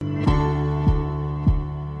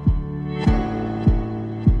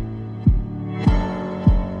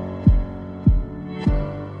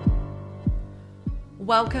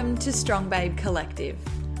Welcome to Strong Babe Collective.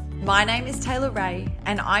 My name is Taylor Ray,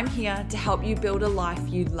 and I'm here to help you build a life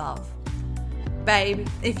you love. Babe,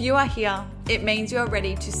 if you are here, it means you're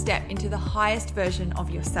ready to step into the highest version of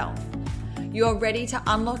yourself. You're ready to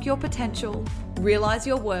unlock your potential, realize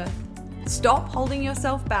your worth, stop holding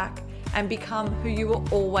yourself back, and become who you were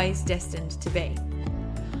always destined to be.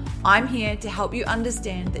 I'm here to help you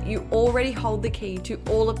understand that you already hold the key to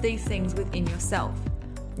all of these things within yourself.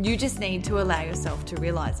 You just need to allow yourself to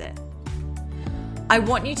realize it. I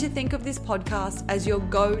want you to think of this podcast as your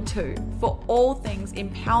go-to for all things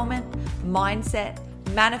empowerment, mindset,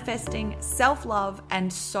 manifesting, self-love,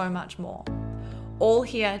 and so much more. All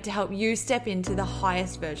here to help you step into the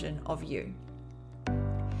highest version of you.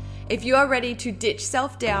 If you are ready to ditch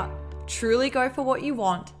self-doubt, truly go for what you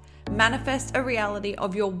want, manifest a reality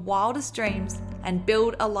of your wildest dreams, and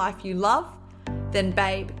build a life you love, then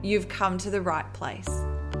babe, you've come to the right place.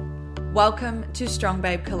 Welcome to Strong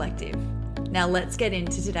Babe Collective. Now let's get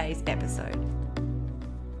into today's episode.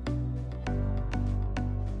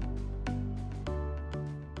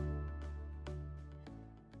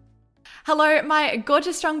 Hello, my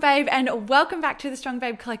gorgeous Strong Babe, and welcome back to the Strong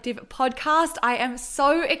Babe Collective podcast. I am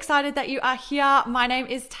so excited that you are here. My name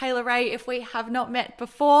is Taylor Ray. If we have not met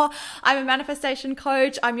before, I'm a manifestation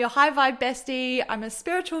coach. I'm your high vibe bestie. I'm a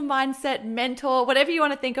spiritual mindset mentor. Whatever you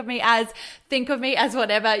want to think of me as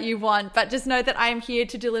whatever you want. But just know that I am here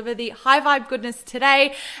to deliver the high vibe goodness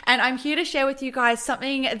today. And I'm here to share with you guys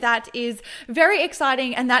something that is very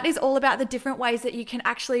exciting. And that is all about the different ways that you can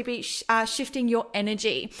actually be shifting your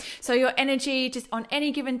energy. So your energy just on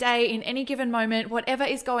any given day, in any given moment, whatever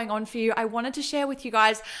is going on for you. I wanted to share with you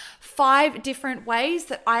guys 5 different ways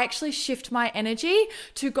that I actually shift my energy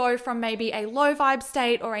to go from maybe a low vibe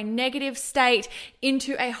state or a negative state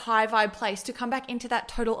into a high vibe place, to come back into that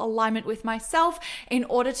total alignment with myself in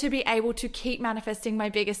order to be able to keep manifesting my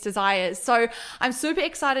biggest desires. So I'm super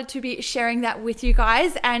excited to be sharing that with you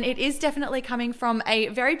guys, and it is definitely coming from a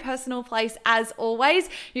very personal place as always.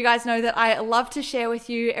 You guys know that I love to share with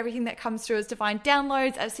you everything that comes through as divine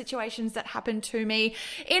downloads, as situations that happen to me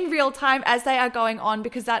in real time as they are going on,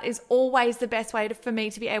 because that is always the best way for me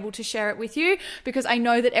to be able to share it with you, because I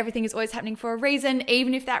know that everything is always happening for a reason,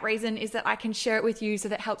 even if that reason is that I can share it with you so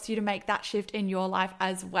that helps you to make that shift in your life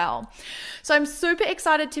as well. So I'm super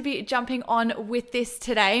excited to be jumping on with this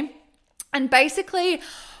today. And basically,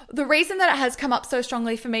 the reason that it has come up so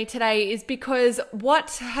strongly for me today is because what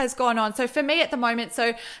has gone on. So for me at the moment,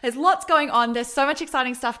 so there's lots going on. There's so much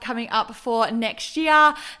exciting stuff coming up for next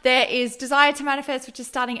year. There is Desire to Manifest, which is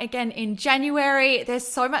starting again in January. There's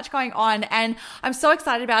so much going on and I'm so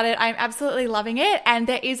excited about it. I'm absolutely loving it. And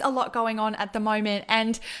there is a lot going on at the moment.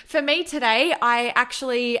 And for me today, I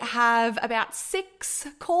actually have about 6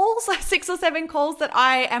 or 7 calls that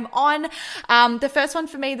I am on. The first one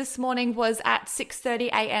for me this morning was at 6:30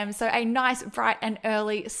 a.m. So a nice, bright and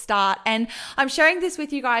early start. And I'm sharing this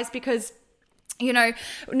with you guys because, you know,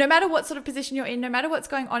 no matter what sort of position you're in, no matter what's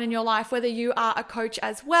going on in your life, whether you are a coach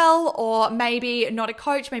as well, or maybe not a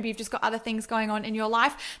coach, maybe you've just got other things going on in your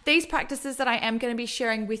life, these practices that I am going to be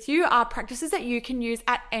sharing with you are practices that you can use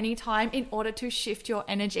at any time in order to shift your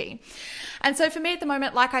energy. And so for me at the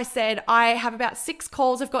moment, like I said, I have about 6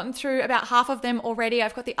 calls. I've gotten through about half of them already.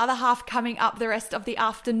 I've got the other half coming up the rest of the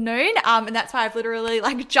afternoon. And that's why I've literally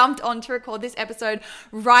jumped on to record this episode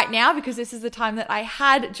right now, because this is the time that I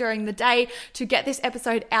had during the day to get this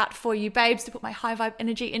episode out for you babes, to put my high vibe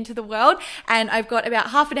energy into the world. And I've got about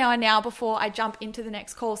half an hour now before I jump into the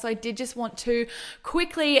next call. So I did just want to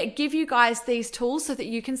quickly give you guys these tools so that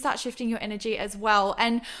you can start shifting your energy as well.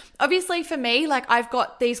 And obviously for me, I've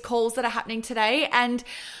got these calls that are happening today, and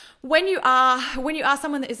when you are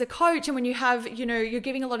someone that is a coach, and when you have, you're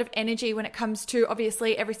giving a lot of energy when it comes to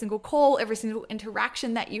obviously every single call, every single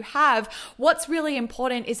interaction that you have, what's really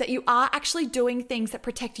important is that you are actually doing things that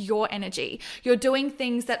protect your energy. You're doing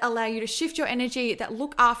things that allow you to shift your energy, that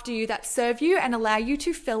look after you, that serve you, and allow you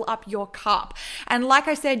to fill up your cup. And like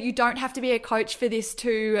I said, you don't have to be a coach for this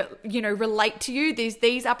to, relate to you.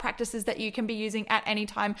 These are practices that you can be using at any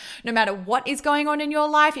time, no matter what is going on in your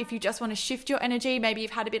life. If you just want to shift your energy, maybe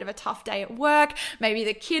you've had a bit of a tough day at work, maybe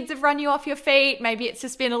the kids have run you off your feet, maybe it's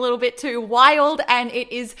just been a little bit too wild, and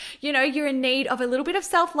it is, you're in need of a little bit of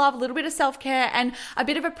self-love, a little bit of self-care, and a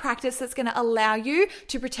bit of a practice that's going to allow you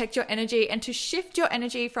to protect your energy and to shift your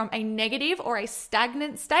energy from a negative or a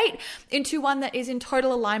stagnant state into one that is in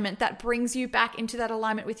total alignment, that brings you back into that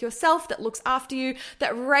alignment with yourself, that looks after you,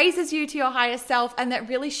 that raises you to your higher self, and that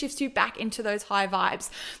really shifts you back into those high vibes.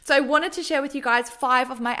 So I wanted to share with you guys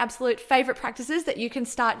 5 of my absolute favorite practices that you can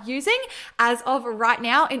start using as of right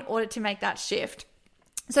now in order to make that shift.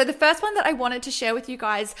 So the first one that I wanted to share with you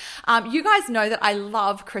guys know that I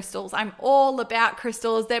love crystals. I'm all about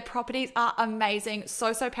crystals. Their properties are amazing,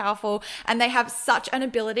 so powerful, and they have such an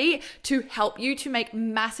ability to help you to make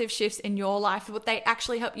massive shifts in your life. What they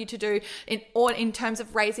actually help you to do in terms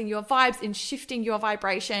of raising your vibes, in shifting your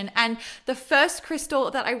vibration. And the first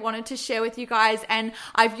crystal that I wanted to share with you guys, and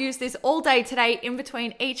I've used this all day today in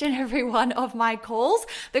between each and every one of my calls,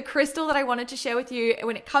 the crystal that I wanted to share with you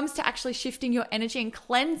when it comes to actually shifting your energy and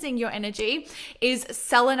cleansing your energy is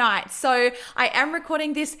selenite. So I am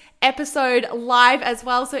recording this episode live as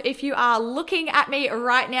well. So if you are looking at me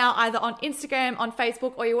right now, either on Instagram, on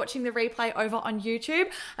Facebook, or you're watching the replay over on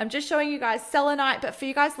YouTube, I'm just showing you guys selenite. But for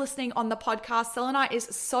you guys listening on the podcast, selenite is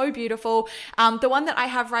so beautiful. The one that I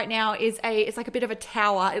have right now it's like a bit of a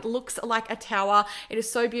tower. It looks like a tower. It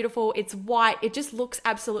is so beautiful. It's white. It just looks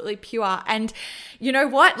absolutely pure. And you know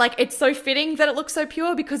what? Like, it's so fitting that it looks so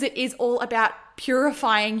pure because it is all about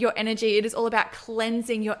purifying your energy. It is all about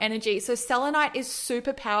cleansing your energy. So selenite is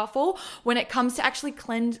super powerful when it comes to actually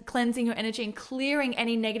cleansing your energy and clearing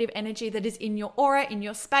any negative energy that is in your aura, in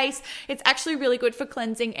your space. It's actually really good for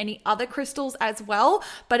cleansing any other crystals as well,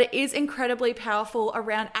 but it is incredibly powerful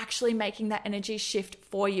around actually making that energy shift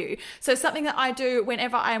for you. So something that I do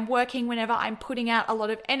whenever I'm working, whenever I'm putting out a lot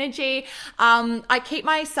of energy, I keep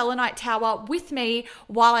my selenite tower with me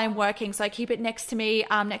while I'm working. So I keep it next to me,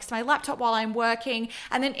 next to my laptop while I'm working.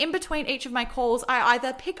 And then in between each of my calls, I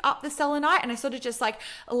either pick up the selenite and I sort of just like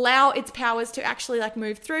allow its powers to actually like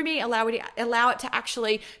move through me, allow it to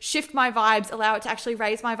actually shift my vibes, allow it to actually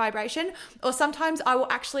raise my vibration. Or sometimes I will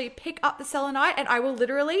actually pick up the selenite and I will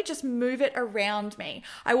literally just move it around me.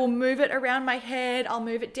 I will move it around my head. I'll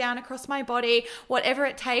move it down across my body. Whatever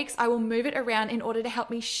it takes, I will move it around in order to help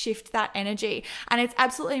me shift that energy. And it's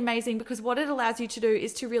absolutely amazing because what it allows you to do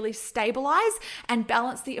is to really stabilize and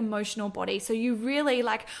balance the emotional body. So you really,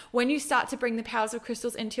 like, when you start to bring the powers of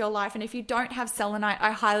crystals into your life, and if you don't have selenite,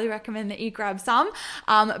 I highly recommend that you grab some.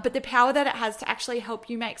 But the power that it has to actually help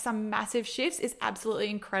you make some massive shifts is absolutely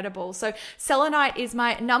incredible. So selenite is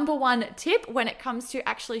my number one tip when it comes to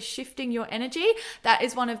actually shifting your energy. That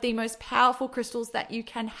is one of the most powerful crystals that you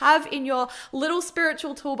can have in your little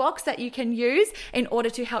spiritual toolbox that you can use in order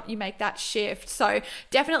to help you make that shift. So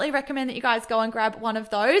definitely recommend that you guys go and grab one of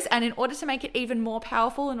those. And in order to make it even more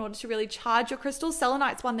powerful, in order to really charge your crystals,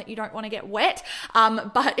 selenite's one that you don't want to get wet,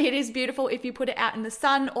 but it is beautiful if you put it out in the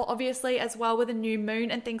sun, or obviously as well with a new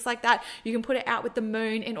moon and things like that, you can put it out with the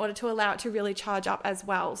moon in order to allow it to really charge up as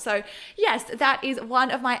well. So yes, that is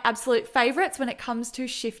one of my absolute favorites when it comes to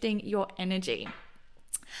shifting your energy.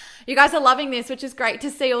 You guys are loving this, which is great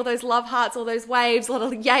to see all those love hearts, all those waves, a lot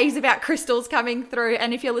of yays about crystals coming through.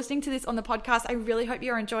 And if you're listening to this on the podcast, I really hope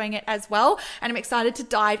you're enjoying it as well. And I'm excited to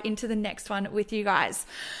dive into the next one with you guys.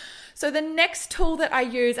 So the next tool that I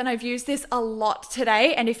use, and I've used this a lot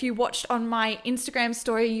today, and if you watched on my Instagram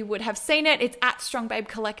story, you would have seen it. It's at Strong Babe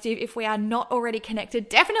Collective. If we are not already connected,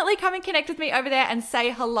 definitely come and connect with me over there and say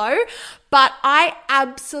hello. But I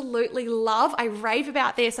absolutely I rave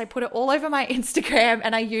about this. I put it all over my Instagram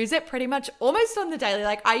and I use it pretty much almost on the daily.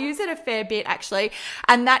 Like, I use it a fair bit actually,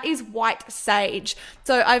 and that is white sage.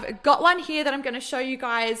 So I've got one here that I'm going to show you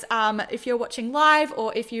guys if you're watching live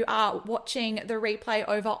or if you are watching the replay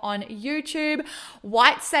over on YouTube.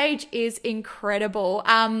 White sage is incredible.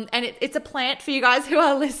 And it's a plant for you guys who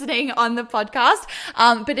are listening on the podcast.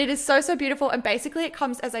 But it is so beautiful. And basically it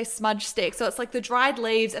comes as a smudge stick. So it's like the dried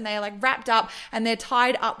leaves and they're like wrapped up and they're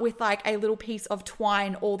tied up with like a little piece of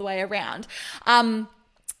twine all the way around.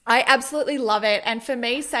 I absolutely love it. And for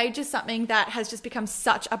me, sage is something that has just become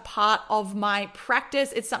such a part of my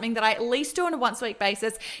practice. It's something that I at least do on a once a week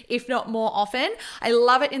basis, if not more often. I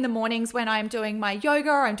love it in the mornings when I'm doing my yoga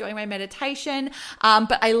or I'm doing my meditation.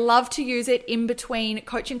 But I love to use it in between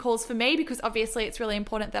coaching calls for me, because obviously it's really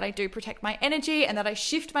important that I do protect my energy and that I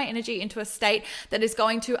shift my energy into a state that is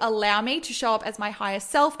going to allow me to show up as my higher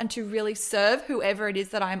self and to really serve whoever it is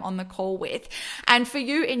that I'm on the call with. And for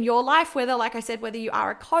you in your life, whether, like I said, whether you are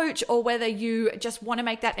a coach or whether you just want to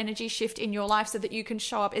make that energy shift in your life so that you can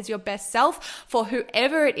show up as your best self for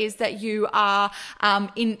whoever it is that you are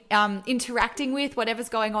interacting with, whatever's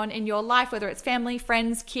going on in your life, whether it's family,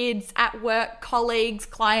 friends, kids, at work, colleagues,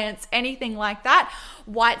 clients, anything like that.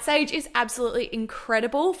 White sage is absolutely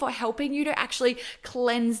incredible for helping you to actually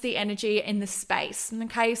cleanse the energy in the space.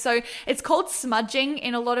 Okay, so it's called smudging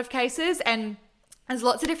in a lot of cases, and There's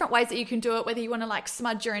lots of different ways that you can do it, whether you want to like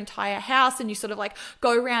smudge your entire house and you sort of like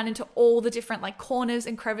go around into all the different like corners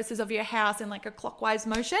and crevices of your house in like a clockwise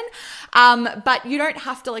motion. But you don't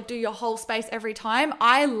have to like do your whole space every time.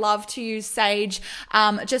 I love to use sage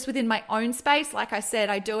just within my own space. Like I said,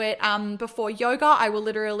 I do it before yoga. I will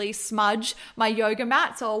literally smudge my yoga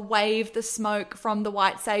mat. So I'll wave the smoke from the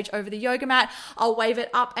white sage over the yoga mat. I'll wave it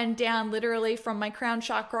up and down, literally from my crown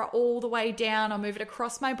chakra all the way down. I'll move it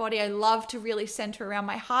across my body. I love to really center around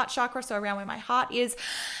my heart chakra, so around where my heart is.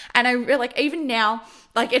 And I really, like, even now,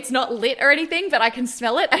 like, it's not lit or anything, but I can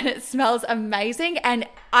smell it and it smells amazing. And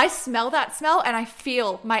I smell that smell and I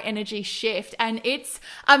feel my energy shift and it's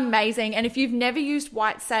amazing. And if you've never used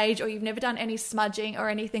white sage or you've never done any smudging or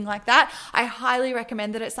anything like that, I highly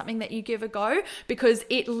recommend that it's something that you give a go, because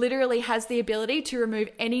it literally has the ability to remove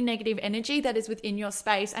any negative energy that is within your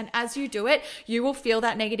space. And as you do it, you will feel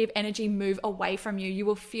that negative energy move away from you. You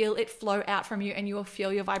will feel it flow out from you and you will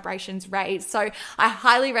feel your vibrations raise. So I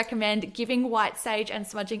highly recommend giving white sage and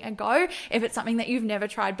smudging a go if it's something that you've never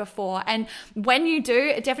tried before. And when you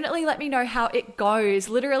do, definitely let me know how it goes.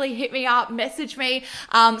 Literally hit me up, message me,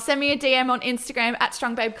 send me a DM on Instagram at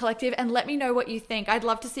Strong Babe Collective and let me know what you think. I'd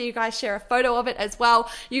love to see you guys share a photo of it as well.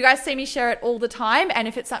 You guys see me share it all the time, and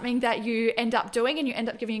if it's something that you end up doing and you end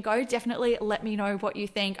up giving a go, definitely let me know what you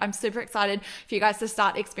think. I'm super excited for you guys to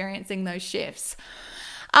start experiencing those shifts.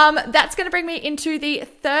 That's going to bring me into the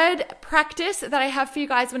third practice that I have for you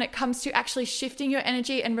guys when it comes to actually shifting your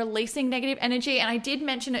energy and releasing negative energy. And I did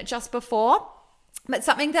mention it just before, but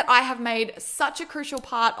something that I have made such a crucial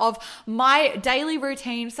part of my daily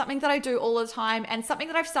routine, something that I do all the time, and something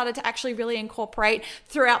that I've started to actually really incorporate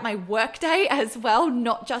throughout my workday as well,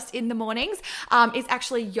 not just in the mornings, is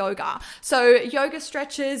actually yoga. So yoga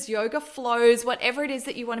stretches, yoga flows, whatever it is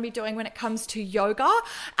that you want to be doing when it comes to yoga.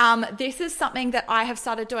 This is something that I have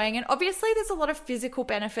started doing. And obviously there's a lot of physical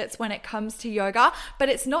benefits when it comes to yoga, but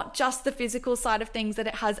it's not just the physical side of things that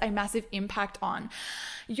it has a massive impact on.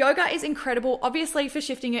 Yoga is incredible, obviously, for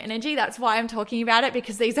shifting your energy. That's why I'm talking about it,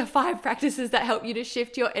 because these are 5 practices that help you to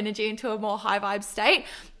shift your energy into a more high vibe state.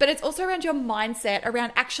 But it's also around your mindset,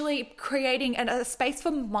 around actually creating a space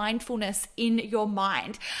for mindfulness in your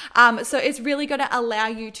mind. So it's really going to allow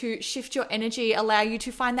you to shift your energy, allow you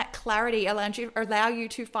to find that clarity, allow you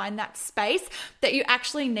to find that space that you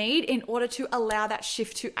actually need in order to allow that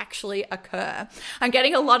shift to actually occur. I'm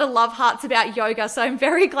getting a lot of love hearts about yoga, so I'm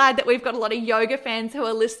very glad that we've got a lot of yoga fans who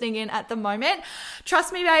are listening in at the moment.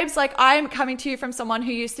 Trust me, babes, like, I'm coming to you from someone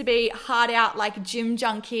who used to be hard out, like gym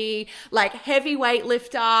junkie, like heavy weight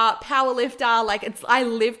lifter, power lifter. I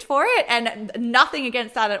lived for it, and nothing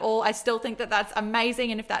against that at all. I still think that that's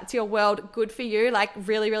amazing. And if that's your world, good for you. Like,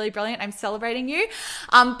 really, really brilliant. I'm celebrating you.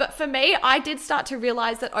 But for me, I did start to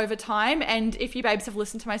realize that over time, and if you babes have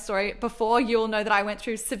listened to my story before, you'll know that I went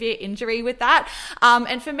through severe injury with that.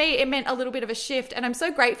 And for me, it meant a little bit of a shift. And I'm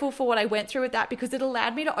so grateful for what I went through with that, because it allowed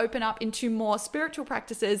me to open up into more spiritual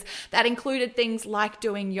practices that included things like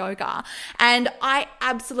doing yoga. And I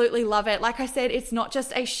absolutely love it. Like I said, it's not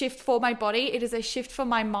just a shift for my body, it is a shift for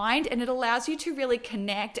my mind, and it allows you to really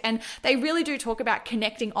connect. And they really do talk about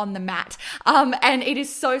connecting on the mat. And it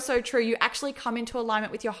is so, so true. You actually come into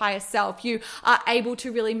alignment with your higher self. You are able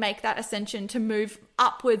to really make that ascension to move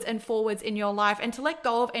upwards and forwards in your life, and to let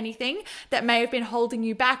go of anything that may have been holding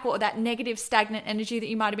you back, or that negative stagnant energy that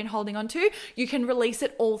you might have been holding on to. You can release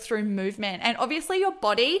it all through movement. And obviously your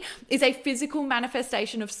body is a physical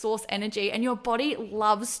manifestation of source energy, and your body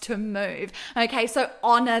loves to move. Okay, so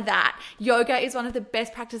honor that. Yoga is one of the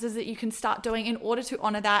best practices that you can start doing in order to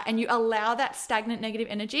honor that, and you allow that stagnant negative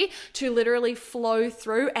energy to literally flow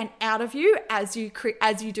through and out of you as you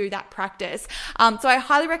do that practice. So I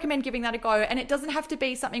highly recommend giving that a go. And it doesn't have to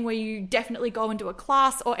be something where you definitely go into a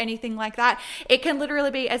class or anything like that. It can literally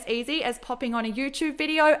be as easy as popping on a YouTube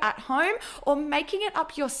video at home, or making it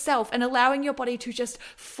up yourself and allowing your body to just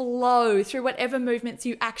flow through whatever movements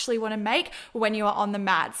you actually want to make when you are on the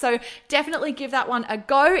mat. So definitely give that one a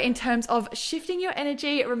go in terms of shifting your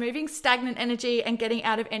energy, removing stagnant energy, and getting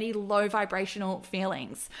out of any low vibrational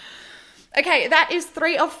feelings. Okay, that is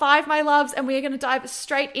 3 of 5, my loves, and we are going to dive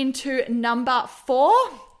straight into number 4.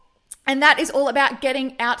 And that is all about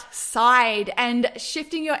getting outside and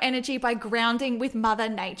shifting your energy by grounding with Mother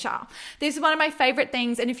Nature. This is one of my favorite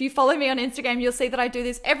things. And if you follow me on Instagram, you'll see that I do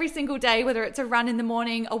this every single day, whether it's a run in the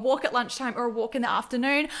morning, a walk at lunchtime, or a walk in the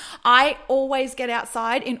afternoon. I always get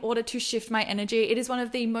outside in order to shift my energy. It is one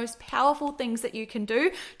of the most powerful things that you can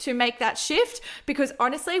do to make that shift, because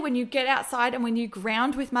honestly, when you get outside and when you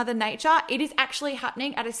ground with Mother Nature, it is actually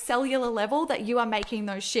happening at a cellular level that you are making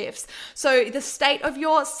those shifts. So the state of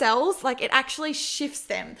your cells cells, like it actually shifts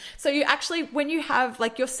them. So you actually, when you have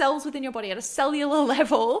like your cells within your body at a cellular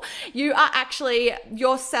level,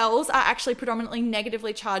 your cells are actually predominantly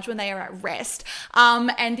negatively charged when they are at rest.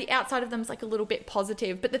 And the outside of them is like a little bit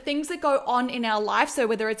positive. But the things that go on in our life, so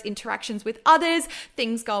whether it's interactions with others,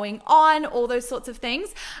 things going on, all those sorts of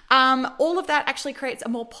things, all of that actually creates a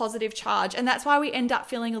more positive charge. And that's why we end up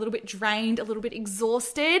feeling a little bit drained, a little bit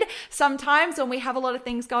exhausted. Sometimes when we have a lot of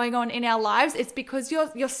things going on in our lives, it's because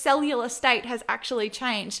your cellular state has actually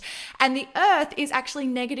changed. And the earth is actually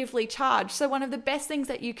negatively charged. So one of the best things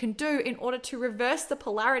that you can do in order to reverse the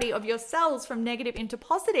polarity of your cells from negative into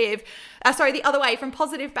positive, the other way, from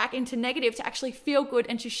positive back into negative, to actually feel good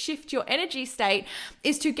and to shift your energy state,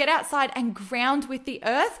 is to get outside and ground with the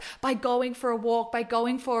earth by going for a walk, by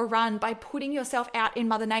going for a run, by putting yourself out in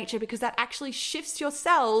Mother Nature, because that actually shifts your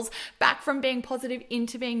cells back from being positive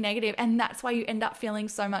into being negative. And that's why you end up feeling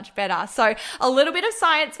so much better. So a little bit of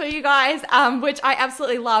science for you guys, which I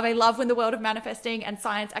absolutely love. I love when the world of manifesting and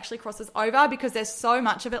science actually crosses over, because there's so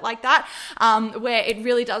much of it like that, where it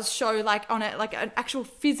really does show like on it, like an actual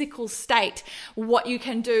physical state, what you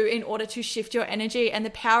can do in order to shift your energy. And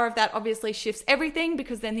the power of that obviously shifts everything,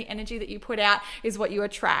 because then the energy that you put out is what you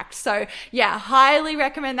attract. So yeah, highly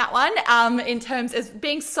recommend that one, in terms of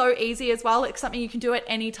being so easy as well. It's something you can do at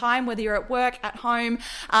any time, whether you're at work, at home.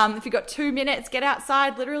 If you've got 2 minutes, get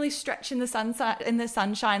outside, literally stretch in the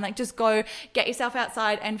sunshine, like just go get yourself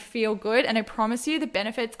outside and feel good. And I promise you the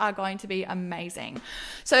benefits are going to be amazing.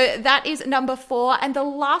 So that is number 4. And the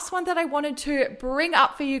last one that I wanted to bring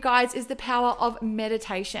up for you guys is the power of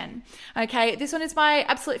meditation. Okay, this one is my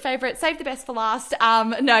absolute favorite. Save the best for last.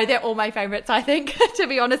 No, they're all my favorites, I think. To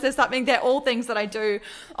be honest, they're all things that I do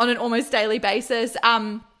on an almost daily basis.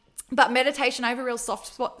 But meditation, I have a real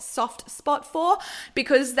soft spot for,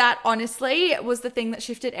 because that honestly was the thing that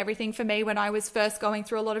shifted everything for me when I was first going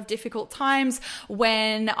through a lot of difficult times,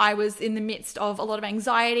 when I was in the midst of a lot of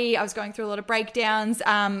anxiety. I was going through a lot of breakdowns.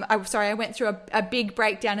 I went through a big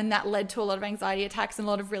breakdown, and that led to a lot of anxiety attacks and a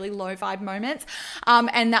lot of really low vibe moments.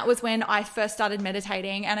 And that was when I first started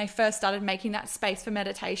meditating, and I first started making that space for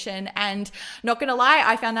meditation. And not going to lie,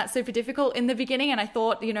 I found that super difficult in the beginning. And I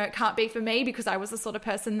thought, it can't be for me, because I was the sort of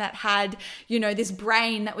person that had, this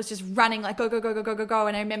brain that was just running like go, go, go, go, go, go, go.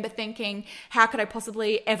 And I remember thinking, how could I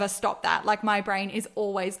possibly ever stop that? Like, my brain is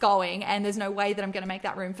always going, and there's no way that I'm going to make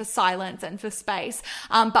that room for silence and for space.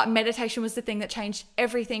 But meditation was the thing that changed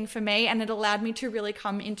everything for me. And it allowed me to really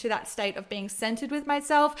come into that state of being centered with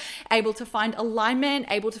myself, able to find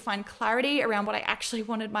alignment, able to find clarity around what I actually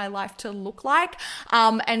wanted my life to look like.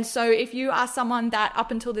 And so if you are someone that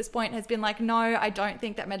up until this point has been like, no, I don't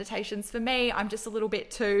think that meditation's for me, I'm just a little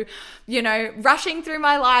bit too, rushing through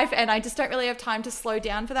my life, and I just don't really have time to slow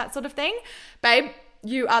down for that sort of thing, babe,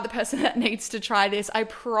 you are the person that needs to try this. I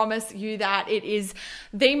promise you that it is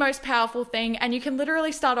the most powerful thing. And you can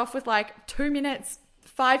literally start off with like 2 minutes,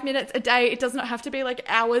 5 minutes a day. It does not have to be like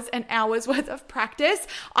hours and hours worth of practice.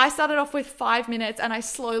 I started off with 5 minutes, and I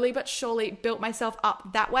slowly but surely built myself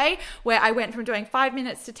up that way, where I went from doing 5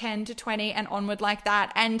 minutes to 10 to 20 and onward like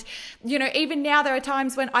that. And, even now there are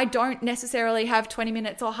times when I don't necessarily have 20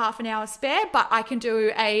 minutes or half an hour spare, but I can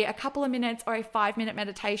do a couple of minutes or a 5-minute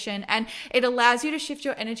meditation. And it allows you to shift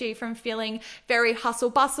your energy from feeling very hustle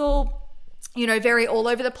bustle, very all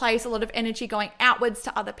over the place, a lot of energy going outwards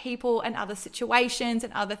to other people and other situations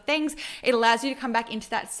and other things. It allows you to come back into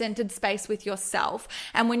that centered space with yourself.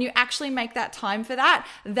 And when you actually make that time for that,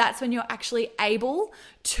 that's when you're actually able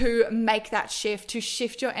to make that shift, to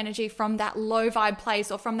shift your energy from that low vibe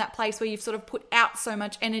place, or from that place where you've sort of put out so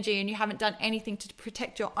much energy and you haven't done anything to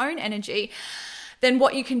protect your own energy. Then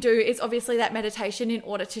what you can do is obviously that meditation in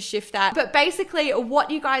order to shift that. But basically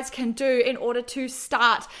what you guys can do in order to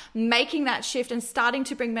start making that shift and starting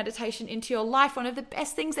to bring meditation into your life, one of the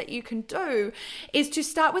best things that you can do is to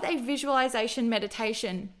start with a visualization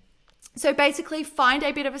meditation. So basically find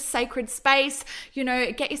a bit of a sacred space,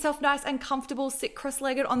 get yourself nice and comfortable, sit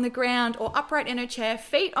cross-legged on the ground or upright in a chair,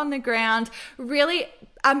 feet on the ground, really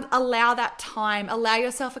allow that time, allow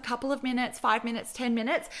yourself a couple of minutes, 5 minutes, 10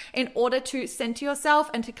 minutes in order to center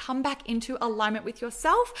yourself and to come back into alignment with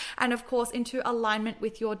yourself, and of course into alignment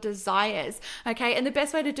with your desires. Okay. And the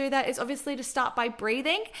best way to do that is obviously to start by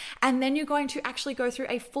breathing, and then you're going to actually go through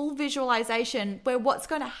a full visualization where what's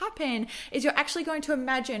going to happen is you're actually going to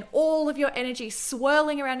imagine all of your energy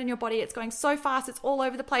swirling around in your body. It's going so fast. It's all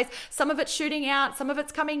over the place. Some of it's shooting out, some of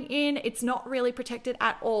it's coming in. It's not really protected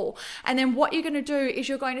at all. And then what you're going to do is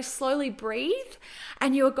you're going to slowly breathe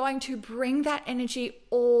and you're going to bring that energy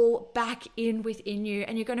all back in within you,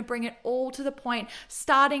 and you're going to bring it all to the point,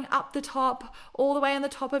 starting up the top, all the way on the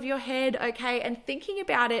top of your head, okay? And thinking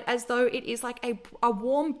about it as though it is like a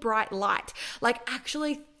warm, bright light, like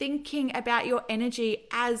actually thinking about your energy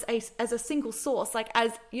as a single source, like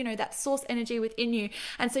as, you know, that source energy within you.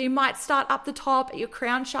 And so you might start up the top at your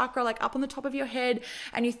crown chakra, like up on the top of your head,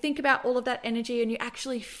 and you think about all of that energy and you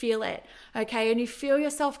actually feel it, okay? And you feel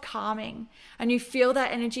yourself calming and you feel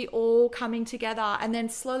that energy all coming together, and then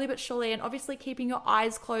slowly but surely, and obviously keeping your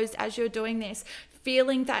eyes closed as you're doing this,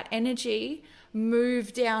 feeling that energy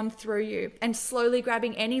move down through you and slowly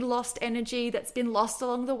grabbing any lost energy that's been lost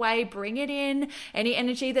along the way, bring it in. Any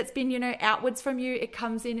energy that's been, you know, outwards from you, it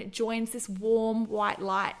comes in, it joins this warm white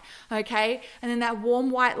light, okay? And then that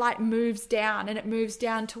warm white light moves down, and it moves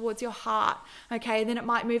down towards your heart, okay? Then it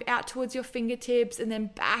might move out towards your fingertips and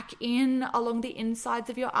then back in along the insides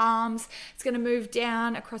of your arms. It's going to move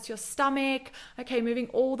down across your stomach, okay? Moving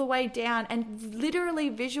all the way down, and literally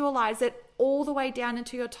visualize it all the way down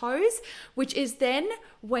into your toes, which is then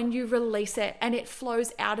when you release it and it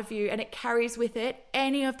flows out of you and it carries with it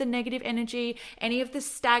any of the negative energy, any of the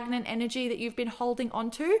stagnant energy that you've been holding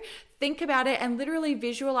onto. Think about it and literally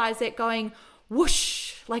visualize it going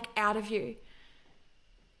whoosh, like out of you.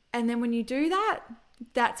 And then when you do that,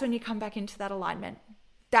 that's when you come back into that alignment.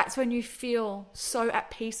 That's when you feel so at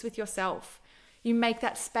peace with yourself. You make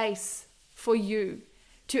that space for you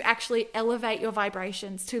to actually elevate your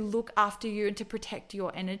vibrations, to look after you and to protect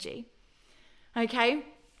your energy. Okay?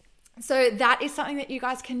 So that is something that you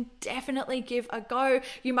guys can definitely give a go.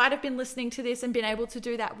 You might have been listening to this and been able to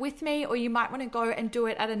do that with me, or you might want to go and do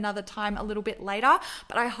it at another time a little bit later.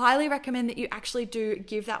 But I highly recommend that you actually do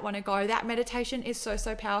give that one a go. That meditation is so,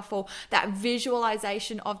 so powerful. That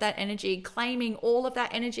visualization of that energy, claiming all of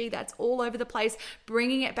that energy that's all over the place,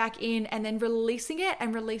 bringing it back in, and then releasing it,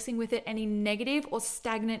 and releasing with it any negative or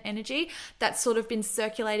stagnant energy that's sort of been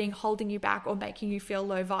circulating, holding you back or making you feel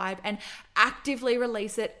low vibe, and actively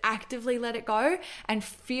release it, actively let it go, and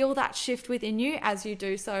feel that shift within you as you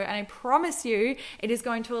do so. And I promise you, it is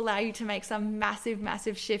going to allow you to make some massive,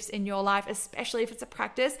 massive shifts in your life, especially if it's a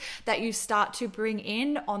practice that you start to bring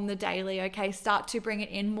in on the daily, okay? Start to bring it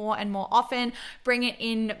in more and more often. Bring it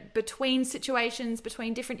in between situations,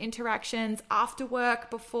 between different interactions, after work,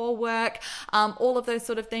 before work, all of those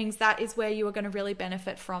sort of things. That is where you are going to really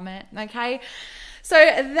benefit from it, okay? So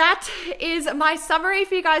that is my summary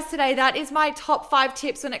for you guys today. That is my top 5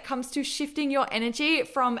 tips when it comes to shifting your energy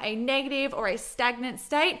from a negative or a stagnant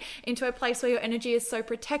state into a place where your energy is so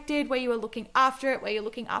protected, where you are looking after it, where you're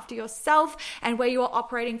looking after yourself, and where you are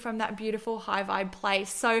operating from that beautiful high vibe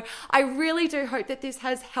place. So I really do hope that this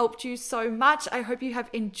has helped you so much. I hope you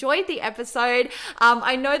have enjoyed the episode.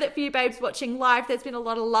 I know that for you babes watching live, there's been a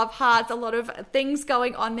lot of love hearts, a lot of things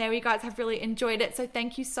going on there. You guys have really enjoyed it. So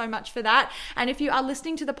thank you so much for that. And if you are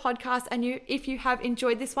listening to the podcast and if you have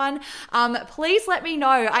enjoyed this one, please let me know.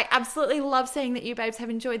 I absolutely love seeing that you babes have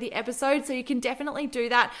enjoyed the episode. So you can definitely do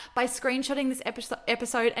that by screenshotting this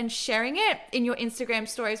episode and sharing it in your Instagram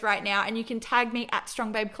stories right now. And you can tag me at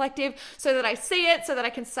Strong Babe Collective so that I see it, so that I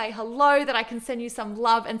can say hello, that I can send you some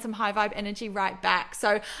love and some high vibe energy right back.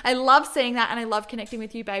 So I love seeing that, and I love connecting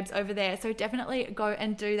with you babes over there. So definitely go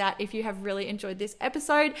and do that if you have really enjoyed this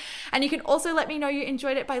episode. And you can also let me know you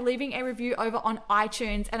enjoyed it by leaving a review over on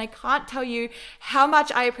iTunes. And I can't tell you how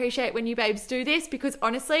much I appreciate when you babes do this, because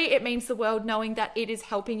honestly, it means the world knowing that it is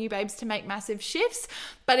helping you babes to make massive shifts.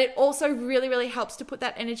 But it also really, really helps to put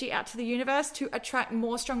that energy out to the universe to attract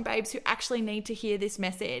more strong babes who actually need to hear this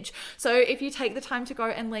message. So if you take the time to go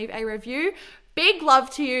and leave a review, big love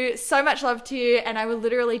to you, so much love to you, and I will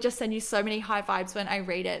literally just send you so many high vibes when I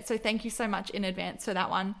read it. So thank you so much in advance for that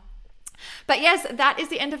one. But yes, that is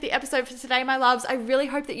the end of the episode for today, my loves. I really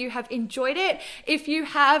hope that you have enjoyed it. If you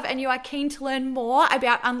have and you are keen to learn more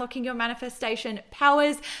about unlocking your manifestation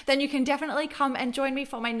powers, then you can definitely come and join me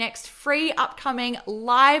for my next free upcoming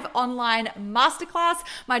live online masterclass,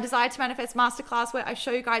 my Desire to Manifest masterclass, where I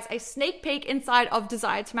show you guys a sneak peek inside of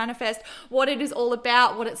Desire to Manifest, what it is all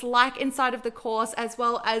about, what it's like inside of the course, as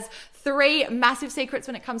well as 3 massive secrets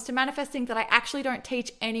when it comes to manifesting that I actually don't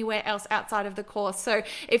teach anywhere else outside of the course. So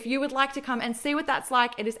if you would like to come and see what that's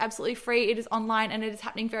like, it is absolutely free, it is online, and it is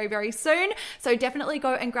happening very, very soon. So definitely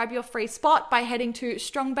go and grab your free spot by heading to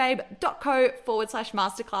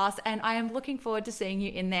strongbabe.co/masterclass, and I am looking forward to seeing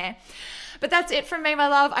you in there. But that's it from me, my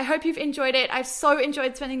love. I hope you've enjoyed it. I've so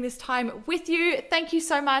enjoyed spending this time with you. Thank you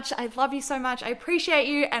so much. I love you so much. I appreciate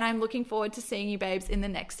you, and I'm looking forward to seeing you babes in the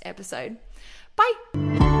next episode. Bye.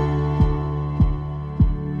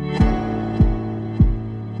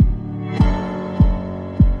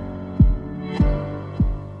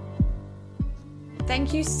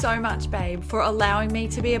 Thank you so much, babe, for allowing me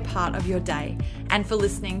to be a part of your day and for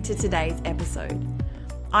listening to today's episode.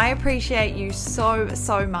 I appreciate you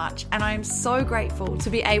so much, and I am so grateful to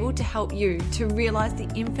be able to help you to realize the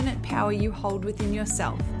infinite power you hold within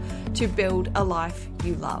yourself to build a life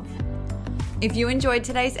you love. If you enjoyed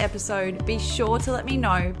today's episode, be sure to let me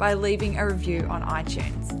know by leaving a review on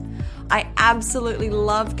iTunes. I absolutely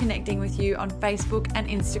love connecting with you on Facebook and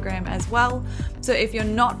Instagram as well. So if you're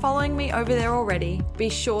not following me over there already, be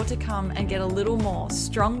sure to come and get a little more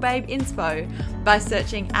Strong Babe inspo by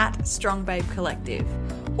searching at Strong Babe Collective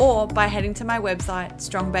or by heading to my website,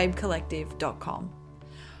 strongbabecollective.com.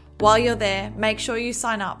 While you're there, make sure you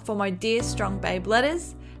sign up for my Dear Strong Babe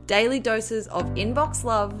letters, daily doses of inbox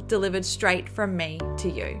love delivered straight from me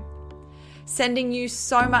to you. Sending you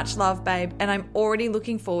so much love, babe, and I'm already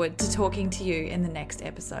looking forward to talking to you in the next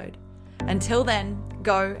episode. Until then,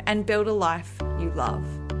 go and build a life you love.